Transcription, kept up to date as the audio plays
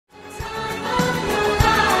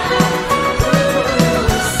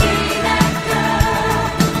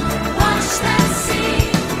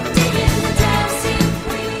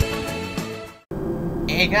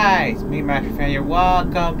guys, me Max&RubyFan here.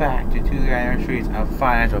 Welcome back to 2 year anniversaries of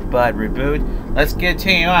Financial Bud Reboot. Let's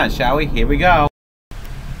continue on, shall we? Here we go.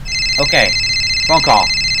 Okay, phone call.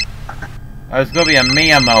 It's gonna be a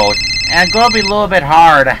Mia mode, and it's gonna be a little bit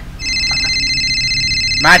hard.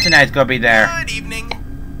 Tonight's gonna be there. Good evening.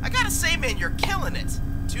 I gotta say, man, you're killing it.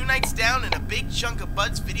 2 nights down, and a big chunk of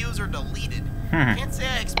Bud's videos are deleted. Can't say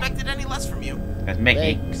I expected any less from you. That's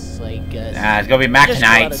Mickey. Thanks, I guess. It's gonna be Mac just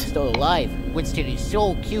tonight. glad I'm still alive. Winston is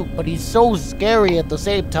so cute, but he's so scary at the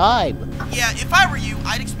same time. Yeah, if I were you,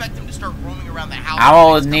 I'd expect him to start roaming around the house. I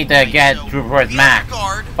will need to get towards Mac.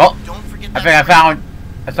 Oh, don't forget I think I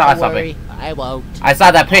saw Don't something. worry, I won't. I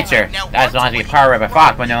saw that picture. That's going to be Power Red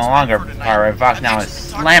Fox, but no longer Power Red Fox. Now it's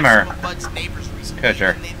Slammer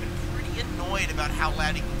picture. They've been pretty annoyed about how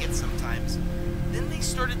loud he can get sometimes. Then they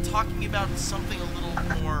started talking about something a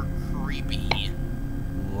little more creepy.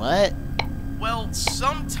 What? Well,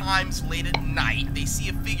 sometimes late at night, they see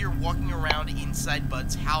a figure walking around inside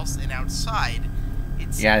Bud's house and outside.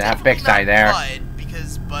 It's that big side there. Bud,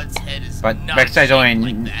 because Bud's head is but not big side's only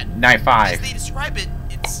like that. night 5. As they describe it,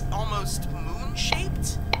 it's almost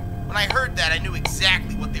moon-shaped. When I heard that, I knew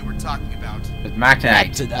exactly what they were talking about. It's Mac tonight.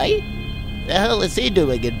 Mac tonight? The hell is he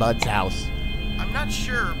doing in Bud's house? I'm not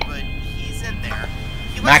sure, but he's in there.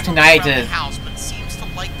 He Mac likes to tonight roam around is the house, but seems to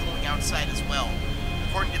like going outside as well.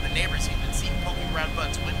 According to the neighbors, he's been seen poking around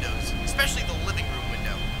Bud's windows, especially the living room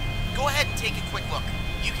window. Go ahead and take a quick look.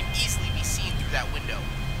 You can easily be seen through that window.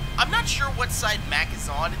 I'm not sure what side Mac is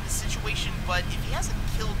on in this situation, but if he hasn't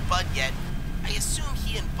killed Bud yet, I assume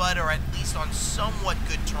he and Bud are at least on somewhat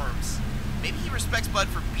good terms. Maybe he respects Bud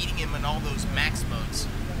for beating him in all those max modes.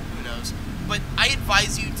 Who knows? But I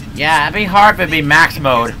advise you to... Yeah, it'd be hard if it'd be max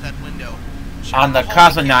mode on the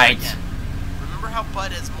cousin night. Remember how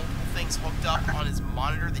Bud has multiple things hooked up on his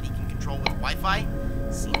monitor that he can control with Wi-Fi?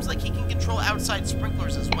 Seems like he can control outside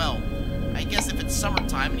sprinklers as well. I guess if it's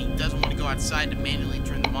summertime and he doesn't want to go outside to manually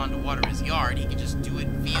turn them on to water his yard, he can just do it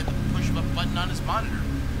via the push-of a button on his monitor.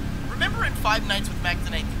 Remember in 5 Nights with Mac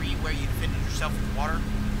Tonight 3 where you defended yourself with water?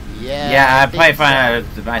 Yeah, I played Final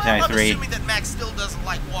Fantasy Mac 3. I'm 3. assuming that Mac still doesn't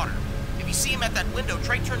like water. If you see him at that window,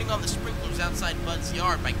 try turning on the sprinklers outside Bud's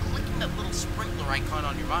yard by clicking that little sprinkler icon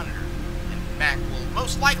on your monitor. And Mac will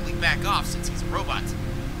most likely back off since he's a robot.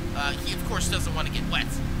 He of course doesn't want to get wet.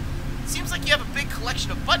 Seems like you have a big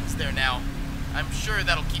collection of buttons there now. I'm sure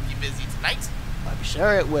that'll keep you busy tonight. I'm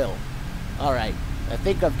sure it will. Alright, I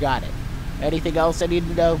think I've got it. Anything else I need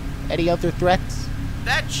to know? Any other threats?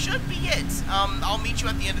 That should be it. I'll meet you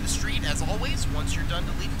at the end of the street, as always, once you're done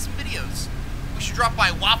deleting some videos. We should drop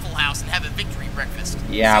by Waffle House and have a victory breakfast.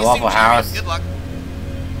 Yeah, Waffle House. Good luck.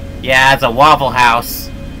 Yeah, it's a Waffle House.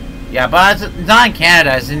 Yeah, but it's not in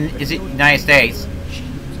Canada, it's in the United States.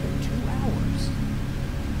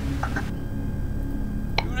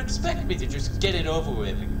 Expect me to just get it over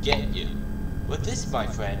with and get you. But this, my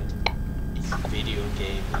friend, is video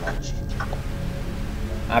game logic.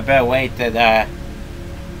 I better wait till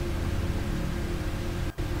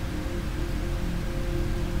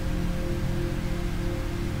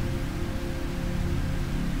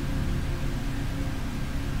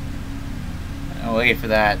I'll wait for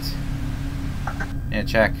that. Yeah,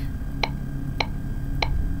 check.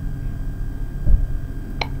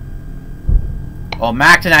 Oh,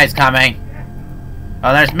 Mac tonight's coming.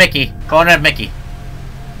 Oh, there's Mickey. Going at Mickey.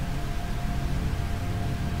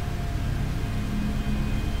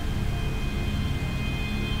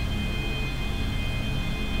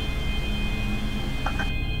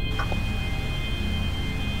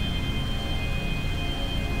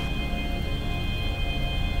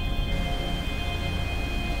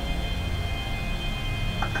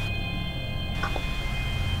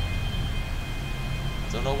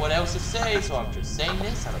 Don't know what else to say, so I'm just saying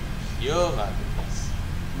this out of pure randomness.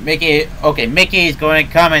 Mickey, okay, Mickey's going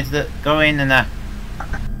to come into going in the...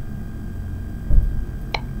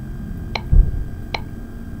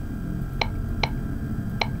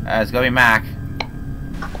 it's gonna be Mac.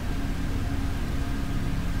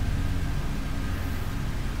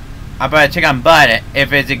 I better check on Bud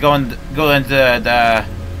if it's going into the...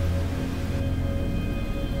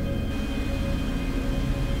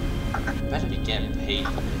 Better be getting paid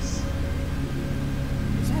for this.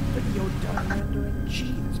 Is that video done rendering?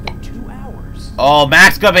 Gee, it's been 2 hours. Oh,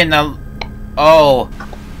 Mac's going in the... Oh.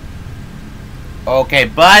 Okay,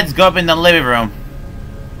 Bud's going in the living room.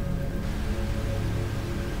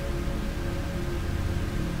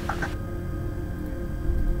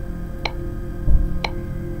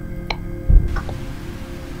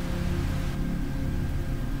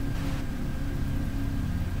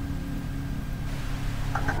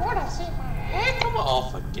 Oh,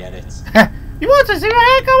 forget it. You want to see my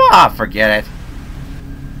head come off? Forget it.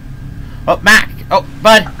 Oh, Mac. Oh,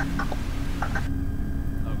 Bud. Okay,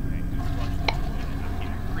 who's watching this? I'm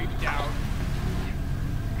getting creeped out.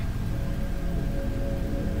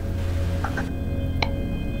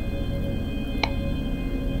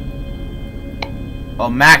 Oh,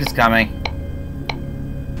 Mac is coming.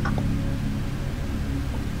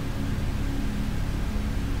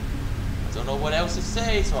 Don't know what else to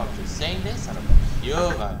say, so I'm just saying this out of pure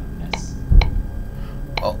randomness.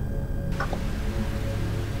 Oh.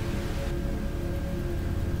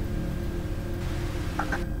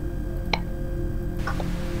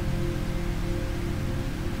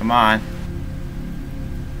 Come on.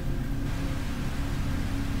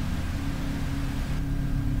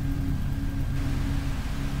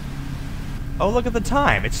 Oh, look at the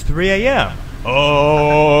time. It's 3 a.m.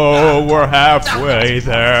 Oh, we're halfway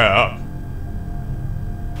there.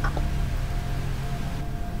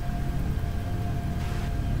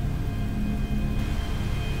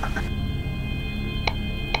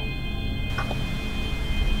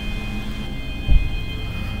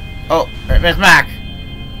 Oh, there's Mac.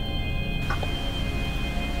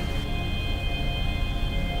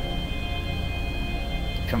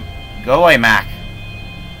 Come, go away, Mac.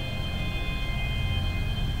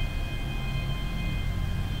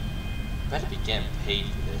 Better be getting paid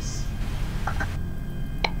for this.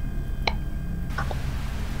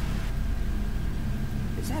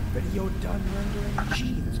 Is that video done rendering?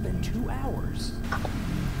 Gee, it's been 2 hours.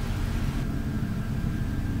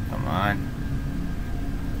 Come on.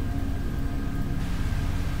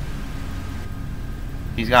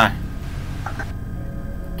 He's gone.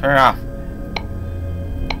 Turn it off.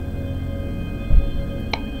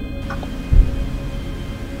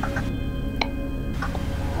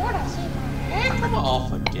 Oh,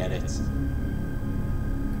 forget it.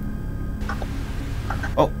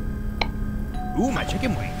 Oh. Ooh, my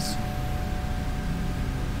chicken wings.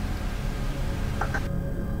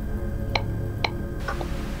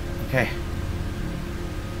 Okay.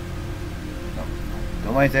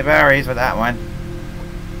 Don't waste the berries for that one.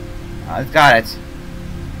 It's got it.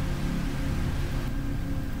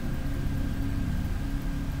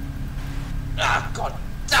 Ah, god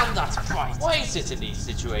damn that price! Why is it in these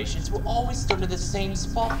situations we're always stuck in the same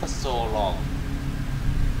spot for so long?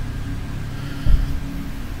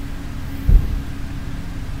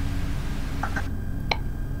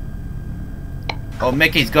 Oh,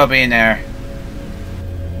 Mickey's gonna be in there.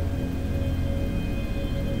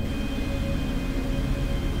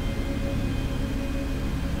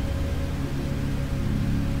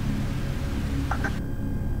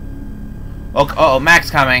 Oh, Mac's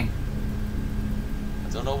coming.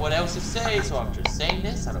 Don't know what else to say, so I'm just saying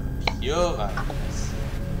this out of pure randomness.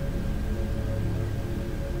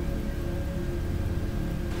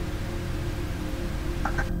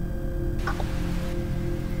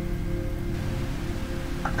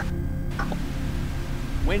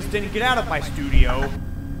 Winston, get out of my studio.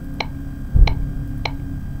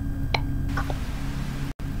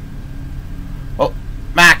 Oh,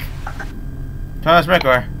 Mac. Turn the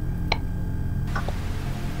sprinkler.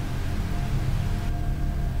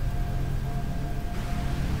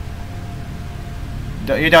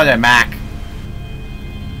 You don't there, Mac.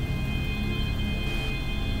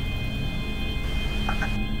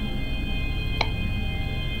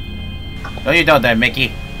 No, you don't there,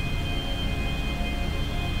 Mickey.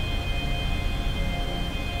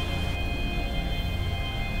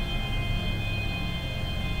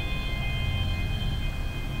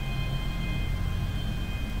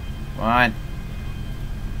 Come on.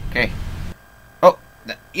 Okay. Oh,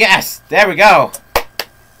 yes! There we go!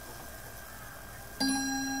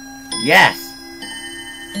 Yes!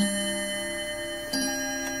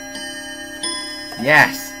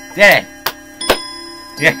 Yes! Did it!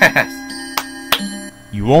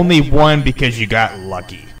 Yes! You only won because you got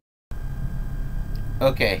lucky.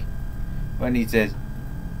 Okay. When he says,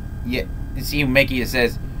 yeah, you see Mickey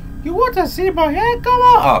says, you want to see my head come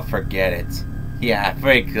off? Oh, forget it. Yeah,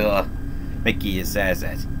 very cool. Mickey says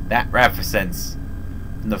it. That reference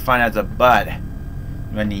from the Fun as a Bud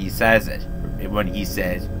when he says it. When he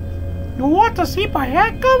says, you want to see my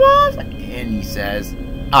head come off? And he says,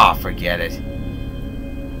 oh, forget it.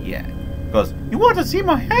 Yeah. He goes, you want to see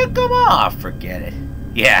my head come off? Forget it.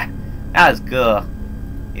 Yeah, that was cool.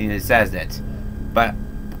 He says it. But,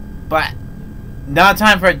 not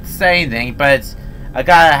time for it to say anything, but it's, I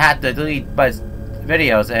gotta have to delete Bud's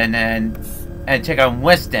videos and check on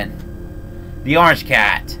Winston, the orange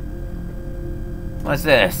cat. What's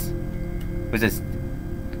this? What's this?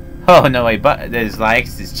 Oh no, wait, but there's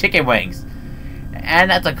likes his chicken wings,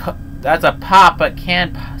 and that's a That's a pop, but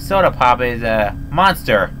canned soda pop is a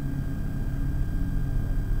monster.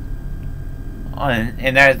 Oh,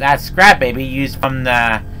 and there's that scrap baby used from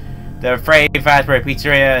the Freddy Fazbear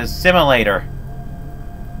Pizzeria simulator.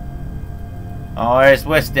 Oh, there's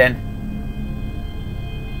Winston.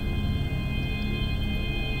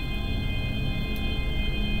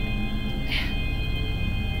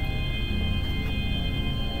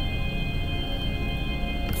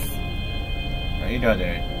 What are you doing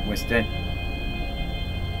there, Winston?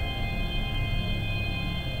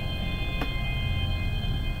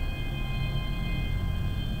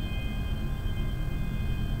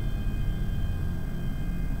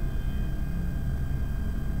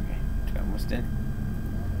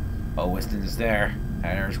 Oh, Winston's there.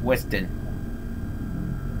 There's Winston.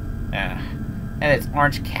 And it's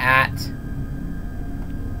Orange Cat.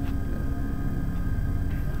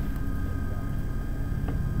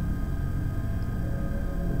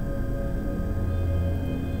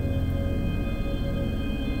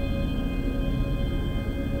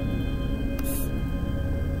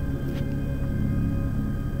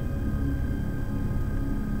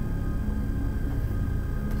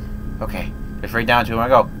 Okay. There's 3 down, 2 more to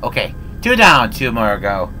go. Okay. 2 down, 2 more to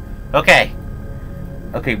go. Okay.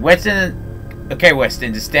 Okay, Winston. Okay,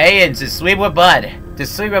 Winston. Just stay and just sleep with Bud.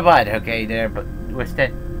 Just sleep with Bud. Okay, there, but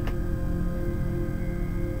Winston.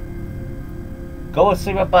 Go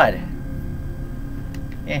sleep with Bud.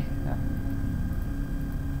 Yeah.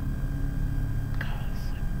 Go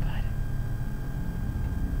sleep with Bud.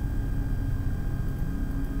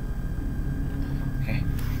 Okay.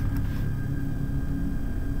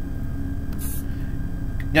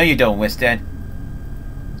 No, you don't, Winston.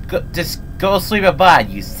 Just go sleep with Bud,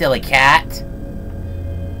 you silly cat.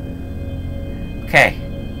 Okay.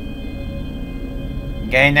 You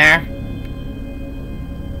getting there?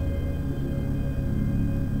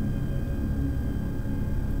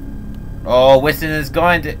 Oh, Winston is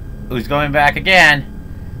going to... Who's going back again?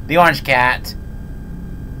 The orange cat.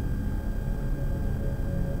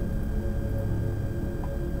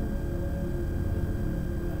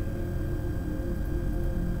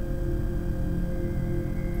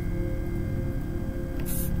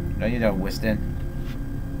 No, you don't, Winston.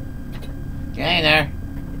 Get in there.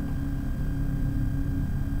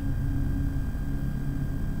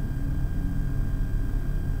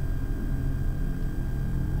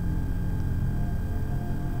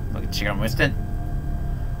 Look at you, Winston.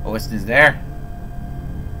 Oh, Winston's there.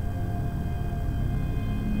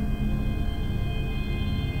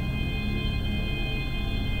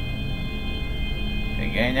 Okay,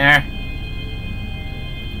 get in there.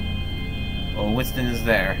 Oh, Winston is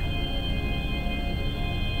there.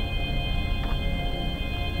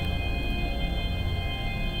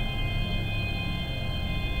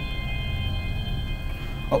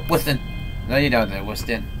 Oh, Winston. No, you don't there,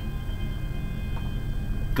 Winston.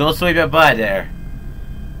 Go sleep at Bud there.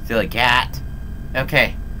 Silly cat.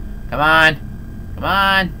 Okay. Come on. Come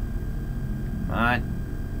on. Come on.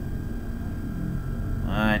 Come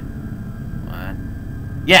on. Come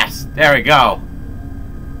on. Yes! There we go.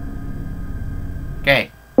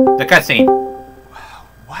 Okay. The cutscene.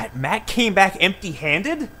 What? Matt came back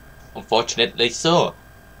empty-handed? Unfortunately so.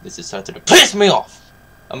 This is starting to piss me off.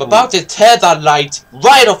 I'm about to tear that light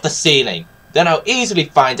right off the ceiling. Then I'll easily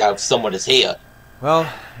find out if someone is here. Well,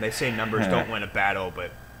 they say numbers don't win a battle,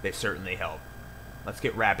 but they certainly help. Let's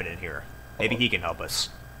get Rapid in here. Maybe he can help us.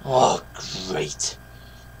 Oh, great.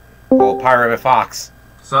 Oh, Pirate Fox.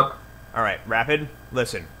 What's up? Alright, Rapid,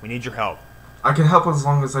 listen, we need your help. I can help as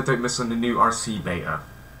long as I don't miss on the new RC beta.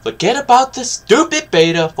 Forget about the stupid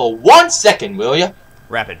beta for 1 second, will ya?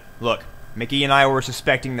 Rapid, look. Mickey and I were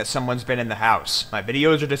suspecting that someone's been in the house. My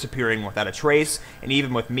videos are disappearing without a trace, and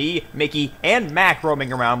even with me, Mickey, and Mac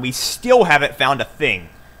roaming around, we still haven't found a thing.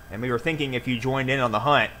 And we were thinking if you joined in on the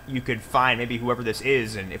hunt, you could find maybe whoever this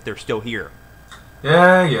is and if they're still here.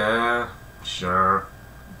 Yeah, sure.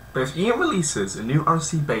 But if Ian releases a new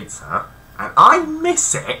RC beta, and I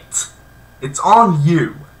miss it, it's on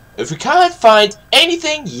you. If we can't find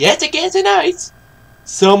anything yet again tonight,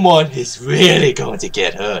 someone is really going to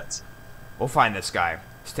get hurt. We'll find this guy.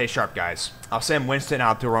 Stay sharp, guys. I'll send Winston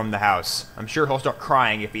out to roam the house. I'm sure he'll start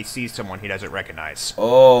crying if he sees someone he doesn't recognize.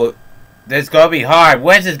 Oh, this is gonna be hard.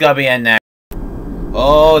 Winston's gonna be in there.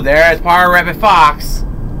 Oh, there's Power Rabbit Fox.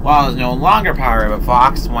 Well, it's no longer Power Rabbit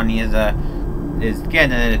Fox. One is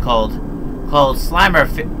getting called Slimmer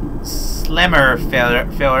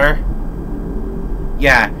Filler.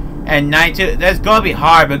 Yeah, and 92. That's gonna be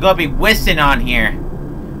hard, but gonna be Winston on here.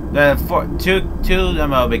 Two of them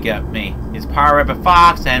will get me. It's Power Rabbit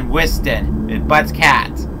Fox and Winston. It's Bud's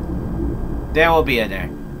cat. They will be in there.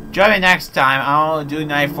 join me next time. I'll do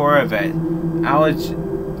night 4 of it. I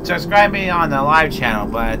will subscribe me on the live channel,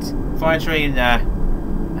 but unfortunately,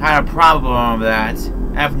 had a problem with that.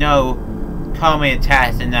 I have no comment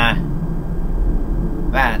test, and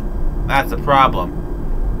that's the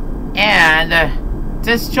problem. And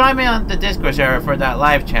just join me on the Discord server for that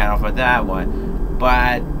live channel for that one.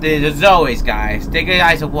 But as always, guys, thank you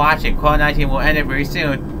guys for watching. Quote 19 will end it very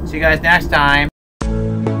soon. See you guys next time.